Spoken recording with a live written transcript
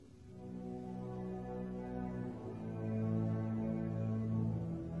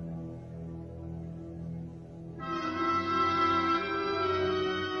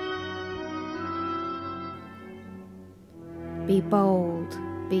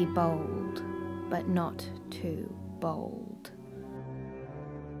be bold, but not too bold.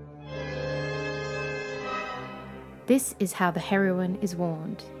 This is how the heroine is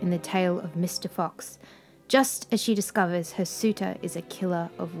warned in the tale of Mr. Fox, just as she discovers her suitor is a killer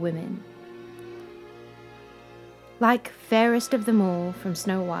of women. Like Fairest of them all from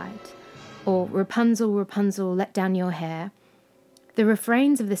Snow White, or Rapunzel, Rapunzel, let down your hair, the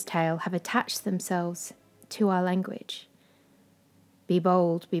refrains of this tale have attached themselves to our language. Be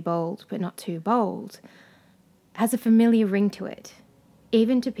bold, but not too bold, has a familiar ring to it,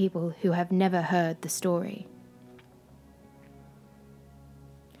 even to people who have never heard the story.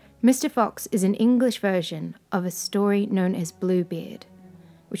 Mr. Fox is an English version of a story known as Bluebeard,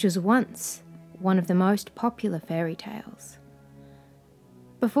 which was once one of the most popular fairy tales.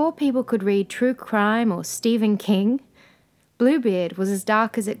 Before people could read true crime or Stephen King, Bluebeard was as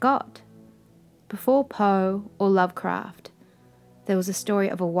dark as it got. Before Poe or Lovecraft, there was a story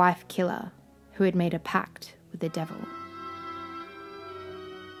of a wife killer who had made a pact with the devil.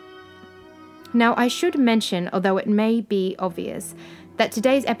 Now, I should mention, although it may be obvious, that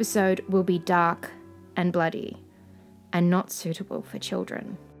today's episode will be dark and bloody and not suitable for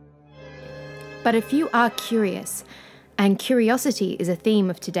children. But if you are curious, and curiosity is a theme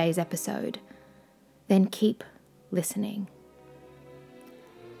of today's episode, then keep listening.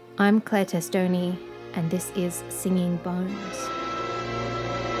 I'm Claire Testoni, and this is Singing Bones.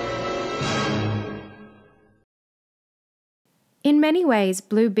 In many ways,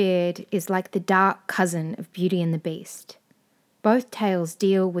 Bluebeard is like the dark cousin of Beauty and the Beast. Both tales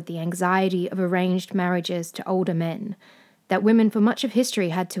deal with the anxiety of arranged marriages to older men that women for much of history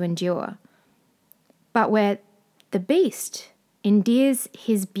had to endure, but where the Beast endears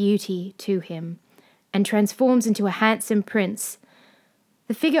his beauty to him and transforms into a handsome prince.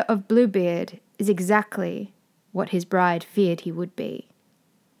 The figure of Bluebeard is exactly what his bride feared he would be.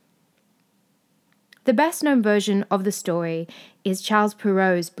 The best-known version of the story is Charles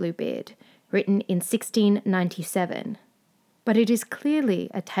Perrault's Bluebeard, written in 1697, but it is clearly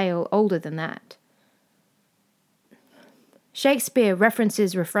a tale older than that. Shakespeare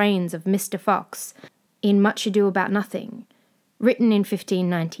references refrains of Mr. Fox in Much Ado About Nothing, written in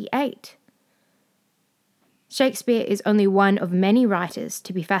 1598. Shakespeare is only one of many writers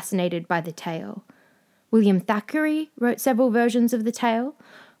to be fascinated by the tale. William Thackeray wrote several versions of the tale.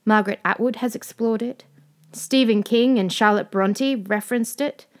 Margaret Atwood has explored it. Stephen King and Charlotte Bronte referenced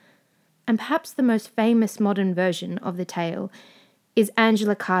it. And perhaps the most famous modern version of the tale is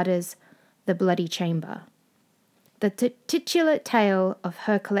Angela Carter's The Bloody Chamber, the titular tale of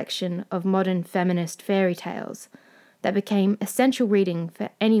her collection of modern feminist fairy tales that became essential reading for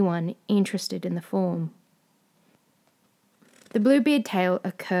anyone interested in the form. The Bluebeard tale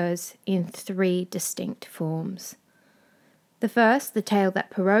occurs in 3 distinct forms. The first, the tale that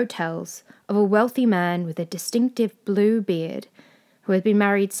Perrault tells of a wealthy man with a distinctive blue beard who had been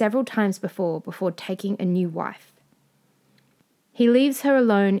married several times before taking a new wife. He leaves her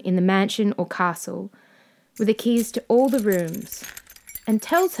alone in the mansion or castle with the keys to all the rooms and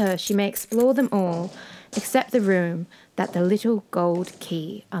tells her she may explore them all except the room that the little gold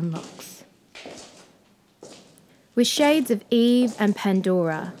key unlocks. With shades of Eve and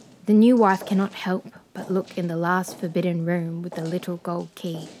Pandora, the new wife cannot help but look in the last forbidden room with the little gold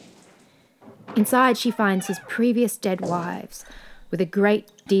key. Inside she finds his previous dead wives with a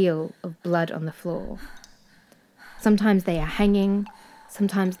great deal of blood on the floor. Sometimes they are hanging,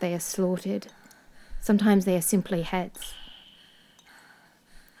 sometimes they are slaughtered, sometimes they are simply heads.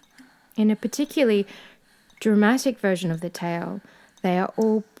 In a particularly dramatic version of the tale, they are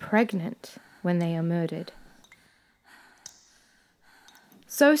all pregnant when they are murdered.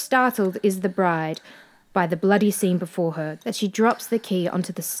 So startled is the bride by the bloody scene before her that she drops the key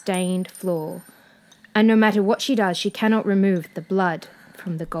onto the stained floor, and no matter what she does, she cannot remove the blood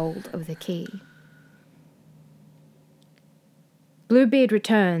from the gold of the key. Bluebeard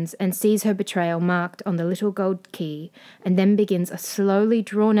returns and sees her betrayal marked on the little gold key, and then begins a slowly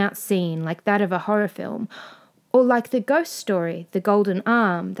drawn-out scene like that of a horror film, or like the ghost story, The Golden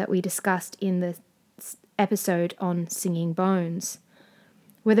Arm, that we discussed in the episode on Singing Bones,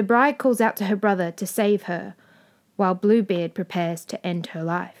 where the bride calls out to her brother to save her, while Bluebeard prepares to end her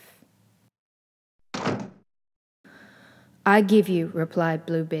life. "I give you," replied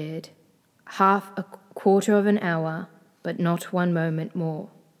Bluebeard, "half a quarter of an hour, but not 1 moment more."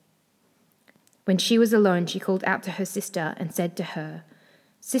 When she was alone, she called out to her sister and said to her,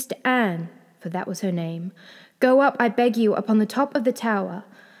 "Sister Anne," for that was her name, "go up, I beg you, upon the top of the tower,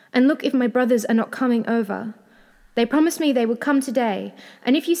 and look if my brothers are not coming over. They promised me they would come today,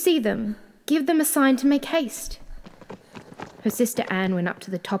 and if you see them, give them a sign to make haste." her sister Anne went up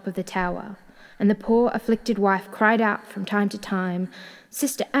to the top of the tower, and the poor afflicted wife cried out from time to time,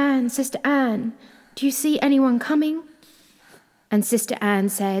 Sister Anne, do you see anyone coming?" And Sister Anne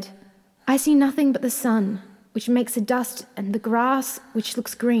said, "I see nothing but the sun, which makes a dust, and the grass, which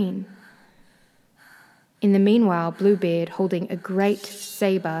looks green." In the meanwhile, Bluebeard, holding a great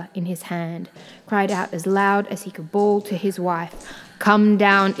sabre in his hand, cried out as loud as he could bawl to his wife, "Come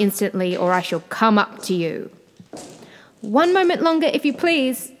down instantly, or I shall come up to you." "One moment longer, if you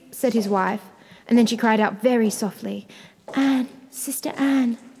please," said his wife, and then she cried out very softly, "Anne, Sister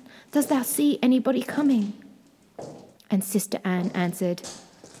Anne, dost thou see anybody coming?" And Sister Anne answered,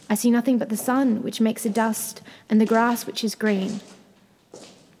 "I see nothing but the sun, which makes a dust, and the grass, which is green."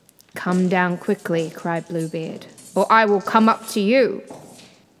 "Come down quickly," cried Bluebeard, "or I will come up to you."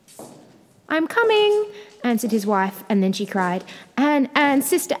 "I'm coming," answered his wife, and then she cried, Anne,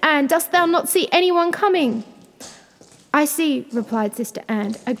 Sister Anne, dost thou not see anyone coming?" "I see," replied Sister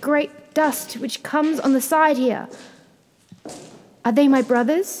Anne, "a great dust which comes on the side here." "Are they my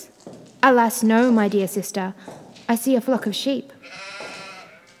brothers?" "Alas, no, my dear sister. I see a flock of sheep."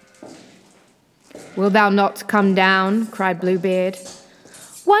 "Wilt thou not come down?" cried Bluebeard.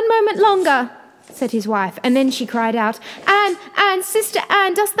 "One moment longer," said his wife, and then she cried out, Anne, Sister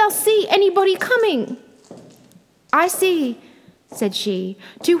Anne, dost thou see anybody coming?" "I see," said she,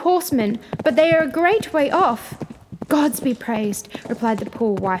 "2 horsemen, but they are a great way off." "Gods be praised," replied the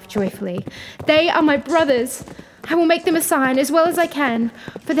poor wife joyfully. "They are my brothers. I will make them a sign, as well as I can,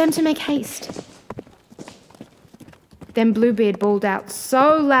 for them to make haste." Then Bluebeard bawled out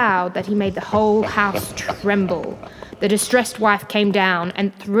so loud that he made the whole house tremble. The distressed wife came down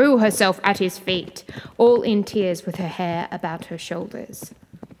and threw herself at his feet, all in tears with her hair about her shoulders.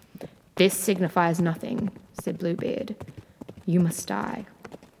 "This signifies nothing," said Bluebeard. "You must die."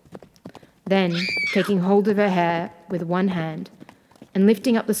 Then, taking hold of her hair with one hand and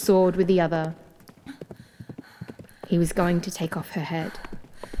lifting up the sword with the other, he was going to take off her head.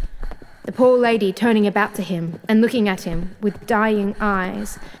 The poor lady, turning about to him and looking at him with dying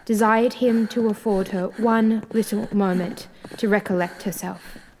eyes, desired him to afford her one little moment to recollect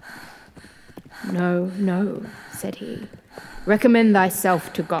herself. No, said he. "Recommend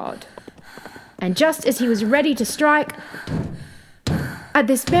thyself to God." And just as he was ready to strike, at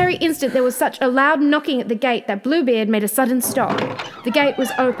this very instant there was such a loud knocking at the gate that Bluebeard made a sudden stop. The gate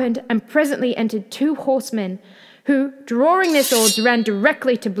was opened, and presently entered 2 horsemen, who, drawing their swords, ran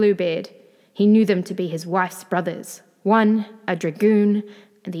directly to Bluebeard. He knew them to be his wife's brothers, one a dragoon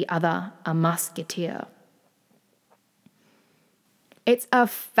and the other a musketeer. It's a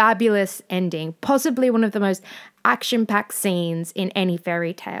fabulous ending, possibly one of the most action-packed scenes in any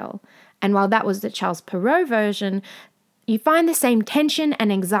fairy tale. And while that was the Charles Perrault version, you find the same tension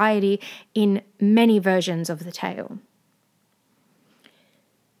and anxiety in many versions of the tale.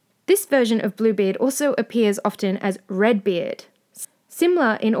 This version of Bluebeard also appears often as Redbeard,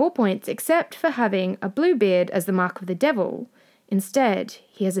 similar in all points except for having a blue beard as the mark of the devil. Instead,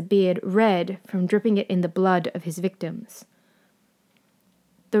 he has a beard red from dripping it in the blood of his victims.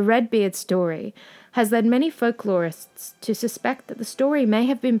 The Redbeard story has led many folklorists to suspect that the story may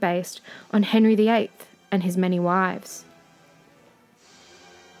have been based on Henry VIII and his many wives.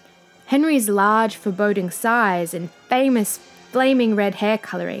 Henry's large, foreboding size and famous flaming red hair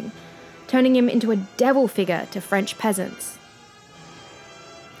colouring, turning him into a devil figure to French peasants.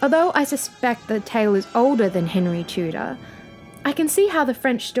 Although I suspect the tale is older than Henry Tudor, I can see how the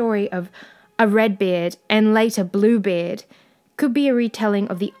French story of a Redbeard and later Bluebeard could be a retelling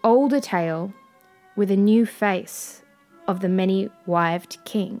of the older tale with a new face of the many-wived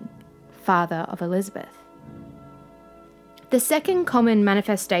king, father of Elizabeth. The second common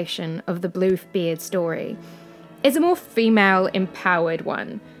manifestation of the Bluebeard story is a more female-empowered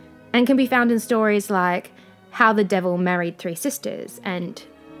one, and can be found in stories like How the Devil Married 3 Sisters and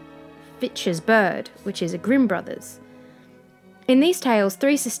Fitch's Bird, which is a Grimm brothers. In these tales,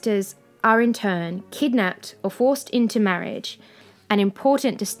 3 sisters are in turn kidnapped or forced into marriage, an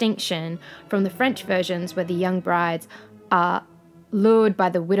important distinction from the French versions where the young brides are lured by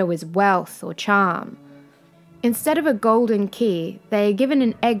the widower's wealth or charm. Instead of a golden key, they are given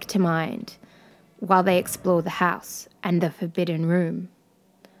an egg to mind while they explore the house and the forbidden room.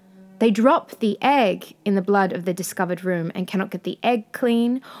 They drop the egg in the blood of the discovered room and cannot get the egg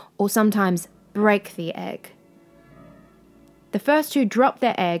clean, or sometimes break the egg. The first 2 drop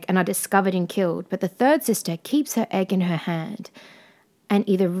their egg and are discovered and killed, but the 3rd sister keeps her egg in her hand and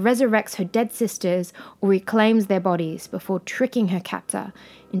either resurrects her dead sisters or reclaims their bodies before tricking her captor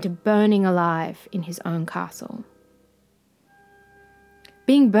into burning alive in his own castle.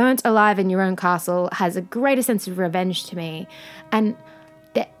 Being burnt alive in your own castle has a greater sense of revenge to me, and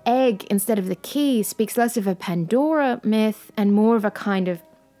the egg instead of the key speaks less of a Pandora myth and more of a kind of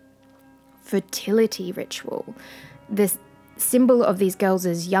fertility ritual, this symbol of these girls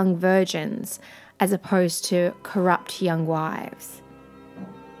as young virgins as opposed to corrupt young wives.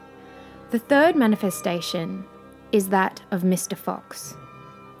 The third manifestation is that of Mr. Fox,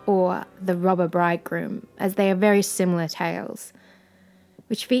 or the robber bridegroom, as they are very similar tales,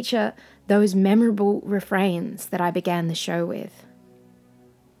 which feature those memorable refrains that I began the show with.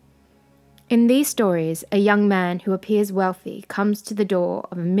 In these stories, a young man who appears wealthy comes to the door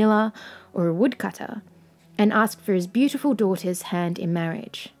of a miller or a woodcutter and asks for his beautiful daughter's hand in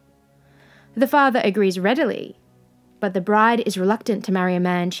marriage. The father agrees readily, but the bride is reluctant to marry a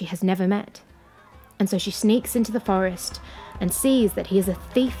man she has never met, and so she sneaks into the forest and sees that he is a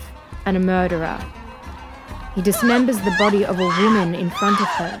thief and a murderer. He dismembers the body of a woman in front of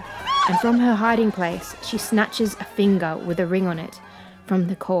her, and from her hiding place she snatches a finger with a ring on it from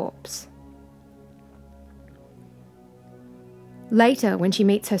the corpse. Later, when she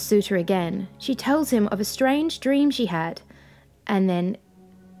meets her suitor again, she tells him of a strange dream she had, and then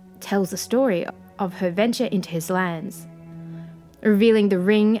tells the story of her venture into his lands, revealing the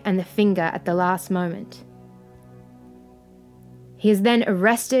ring and the finger at the last moment. He is then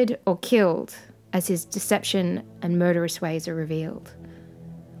arrested or killed as his deception and murderous ways are revealed.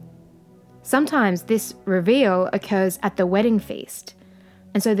 Sometimes this reveal occurs at the wedding feast,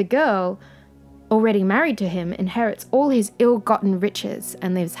 and so the girl, already married to him, inherits all his ill-gotten riches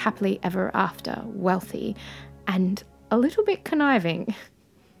and lives happily ever after, wealthy and a little bit conniving.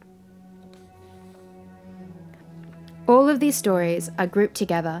 All of these stories are grouped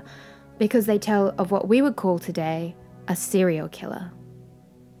together because they tell of what we would call today a serial killer.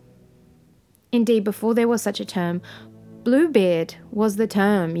 Indeed, before there was such a term, Bluebeard was the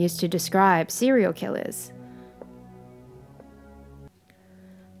term used to describe serial killers.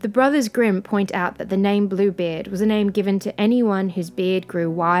 The Brothers Grimm point out that the name Bluebeard was a name given to anyone whose beard grew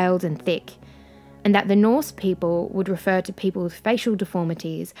wild and thick, and that the Norse people would refer to people with facial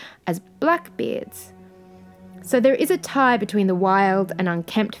deformities as blackbeards. So there is a tie between the wild and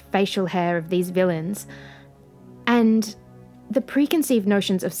unkempt facial hair of these villains and the preconceived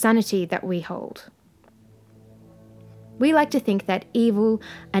notions of sanity that we hold. We like to think that evil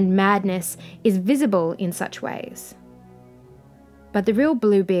and madness is visible in such ways. But the real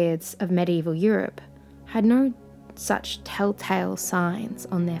Bluebeards of medieval Europe had no such telltale signs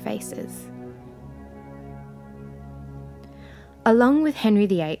on their faces. Along with Henry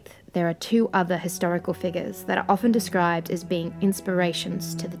VIII, there are two other historical figures that are often described as being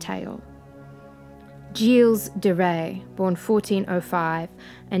inspirations to the tale. Gilles de Rais, born 1405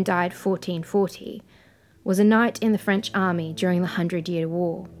 and died 1440, was a knight in the French army during the 100-Year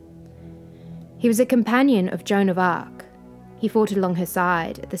War. He was a companion of Joan of Arc. He fought along her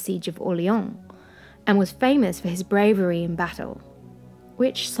side at the Siege of Orleans and was famous for his bravery in battle,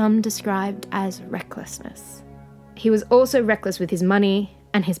 which some described as recklessness. He was also reckless with his money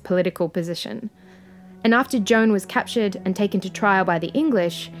and his political position, and after Joan was captured and taken to trial by the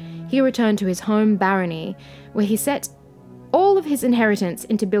English, he returned to his home barony, where he set all of his inheritance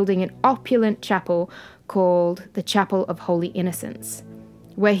into building an opulent chapel called the Chapel of Holy Innocents,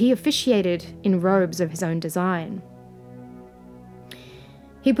 where he officiated in robes of his own design.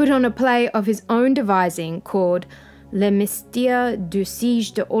 He put on a play of his own devising called Le Mystère du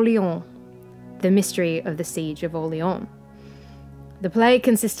Siege d'Orléans, the mystery of the Siege of Orleans. The play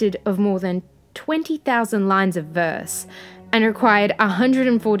consisted of more than 20,000 lines of verse and required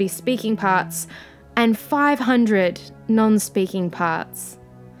 140 speaking parts and 500 non-speaking parts.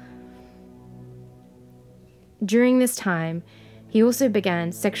 During this time, he also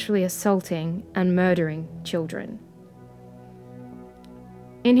began sexually assaulting and murdering children.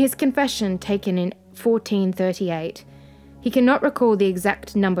 In his confession taken in 1438, he cannot recall the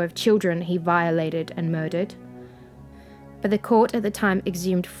exact number of children he violated and murdered, but the court at the time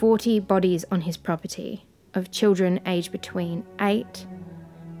exhumed 40 bodies on his property of children aged between 8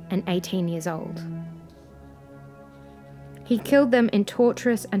 and 18 years old. He killed them in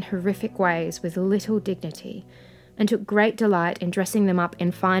torturous and horrific ways with little dignity, and took great delight in dressing them up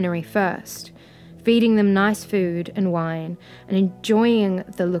in finery first, feeding them nice food and wine, and enjoying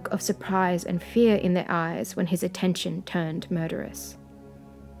the look of surprise and fear in their eyes when his attention turned murderous.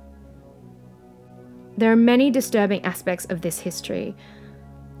 There are many disturbing aspects of this history,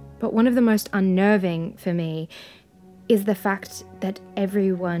 but one of the most unnerving for me is the fact that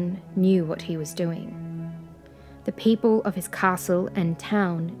everyone knew what he was doing. The people of his castle and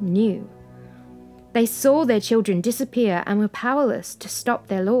town knew. They saw their children disappear and were powerless to stop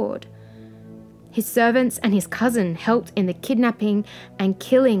their lord. His servants and his cousin helped in the kidnapping and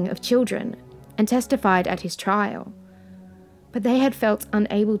killing of children and testified at his trial. But they had felt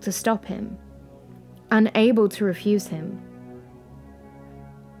unable to stop him, unable to refuse him.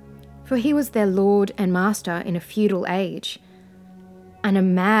 For he was their lord and master in a feudal age, and a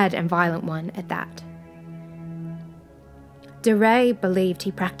mad and violent one at that. De Rey believed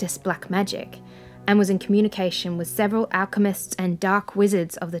he practiced black magic and was in communication with several alchemists and dark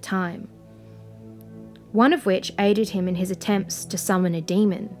wizards of the time, one of which aided him in his attempts to summon a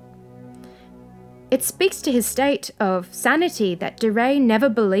demon. It speaks to his state of sanity that De Rey never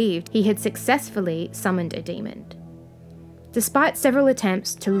believed he had successfully summoned a demon. Despite several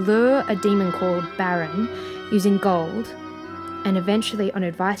attempts to lure a demon called Baron using gold, and eventually on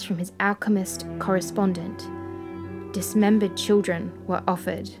advice from his alchemist correspondent, dismembered children were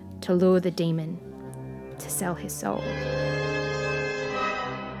offered to lure the demon to sell his soul.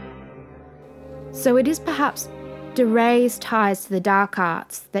 So it is perhaps De Rey's ties to the dark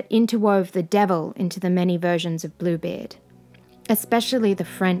arts that interwove the devil into the many versions of Bluebeard, especially the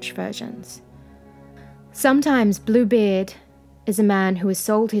French versions. Sometimes Bluebeard is a man who has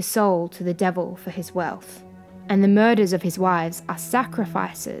sold his soul to the devil for his wealth, and the murders of his wives are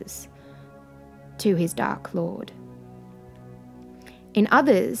sacrifices to his dark lord. In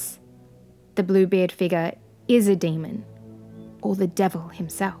others, the Bluebeard figure is a demon, or the devil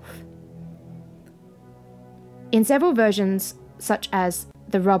himself. In several versions, such as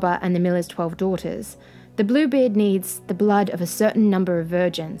The Robber and the Miller's 12 Daughters, the Bluebeard needs the blood of a certain number of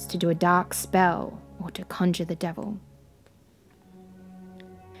virgins to do a dark spell or to conjure the devil.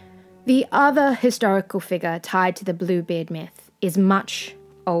 The other historical figure tied to the Bluebeard myth is much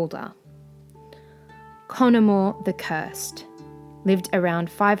older. Conomor the Cursed lived around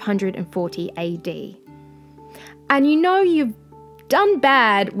 540 AD. And you know you've done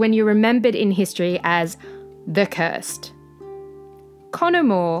bad when you're remembered in history as the Cursed.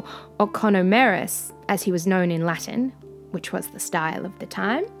 Conomor, or Conomerus, as he was known in Latin, which was the style of the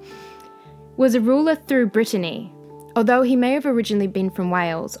time, was a ruler through Brittany, although he may have originally been from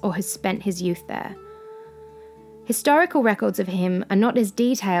Wales or has spent his youth there. Historical records of him are not as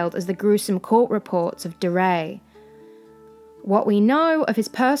detailed as the gruesome court reports of De Rey. What we know of his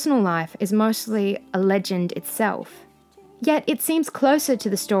personal life is mostly a legend itself, yet it seems closer to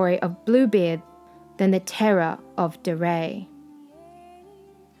the story of Bluebeard than the terror of De Rey.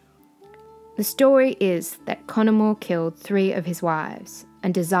 The story is that Conomor killed 3 of his wives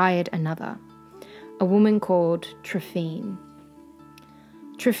and desired another, a woman called Tryphene.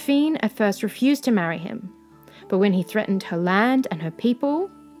 Tryphene at first refused to marry him, but when he threatened her land and her people,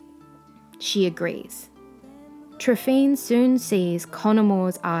 she agrees. Tryphene soon sees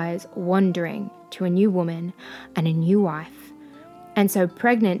Conomor's eyes wandering to a new woman and a new wife, and so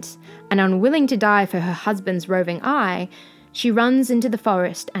pregnant and unwilling to die for her husband's roving eye, she runs into the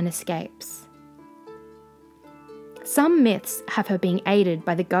forest and escapes. Some myths have her being aided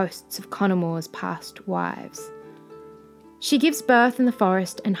by the ghosts of Conomor's past wives. She gives birth in the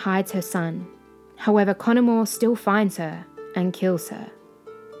forest and hides her son. However, Conomor still finds her and kills her.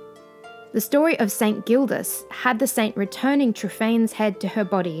 The story of Saint Gildas had the saint returning Tryphane's head to her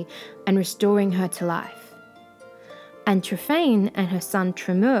body and restoring her to life. And Tryphane and her son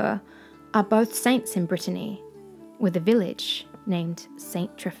Tremur are both saints in Brittany, with a village named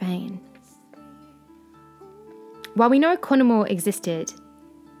Saint Tryphane. While we know Conomor existed,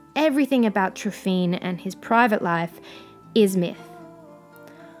 everything about Tryphene and his private life is myth.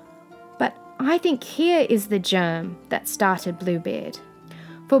 But I think here is the germ that started Bluebeard.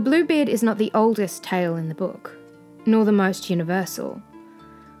 For Bluebeard is not the oldest tale in the book, nor the most universal.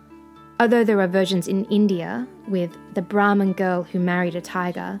 Although there are versions in India with the Brahmin girl who married a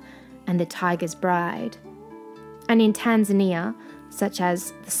tiger and the tiger's bride, and in Tanzania, such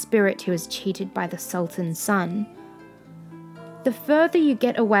as the spirit who was cheated by the Sultan's son, the further you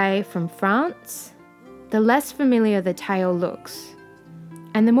get away from France, the less familiar the tale looks,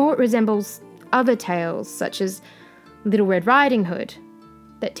 and the more it resembles other tales such as Little Red Riding Hood,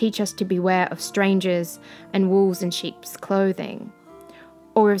 that teach us to beware of strangers and wolves in sheep's clothing,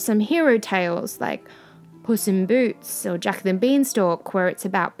 or of some hero tales like Puss in Boots or Jack the Beanstalk, where it's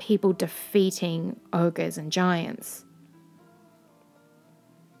about people defeating ogres and giants.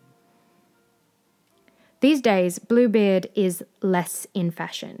 These days, Bluebeard is less in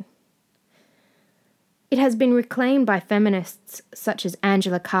fashion. It has been reclaimed by feminists such as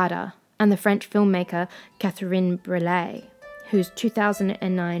Angela Carter and the French filmmaker Catherine Breillat, whose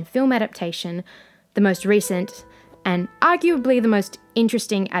 2009 film adaptation, the most recent, and arguably the most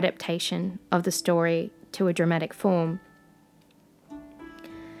interesting adaptation of the story to a dramatic form.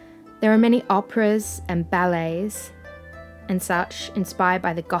 There are many operas and ballets and such inspired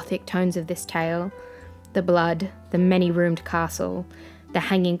by the Gothic tones of this tale: the blood, the many-roomed castle, the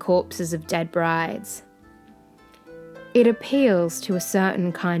hanging corpses of dead brides. It appeals to a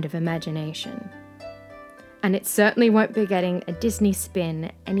certain kind of imagination, and it certainly won't be getting a Disney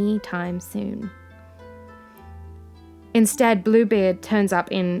spin anytime soon. Instead, Bluebeard turns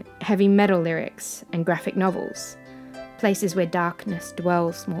up in heavy metal lyrics and graphic novels, places where darkness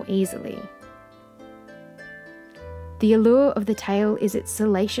dwells more easily. The allure of the tale is its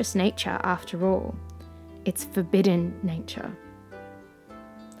salacious nature, after all, its forbidden nature.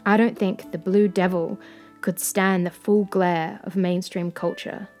 I don't think the Blue Devil could stand the full glare of mainstream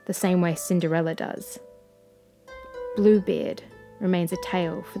culture the same way Cinderella does. Bluebeard remains a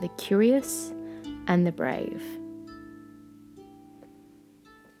tale for the curious and the brave.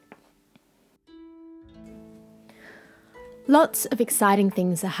 Lots of exciting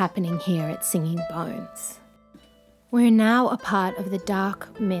things are happening here at Singing Bones. We're now a part of the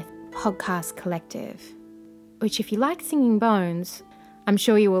Dark Myth podcast collective, which, if you like Singing Bones, I'm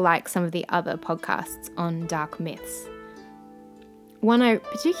sure you will like some of the other podcasts on dark myths. One I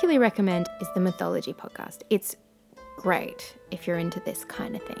particularly recommend is the Mythology podcast. It's great if you're into this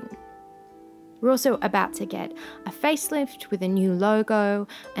kind of thing. We're also about to get a facelift with a new logo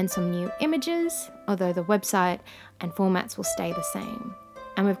and some new images, although the website and formats will stay the same.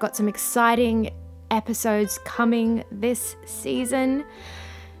 And we've got some exciting episodes coming this season.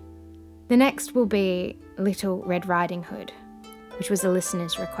 The next will be Little Red Riding Hood, which was a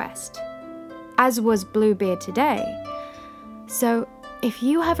listener's request, as was Bluebeard today. So if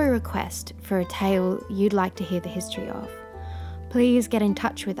you have a request for a tale you'd like to hear the history of, please get in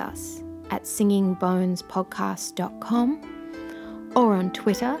touch with us at singingbonespodcast.com or on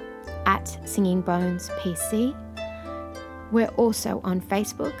Twitter at singingbonesPC. We're also on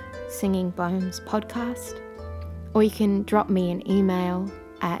Facebook, Singing Bones Podcast, or you can drop me an email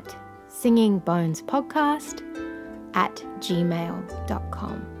at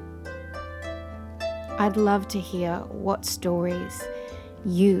singingbonespodcast@gmail.com. I'd love to hear what stories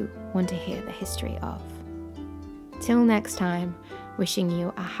you want to hear the history of. Till next time, wishing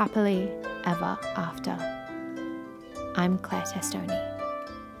you a happily ever after. I'm Claire Testoni.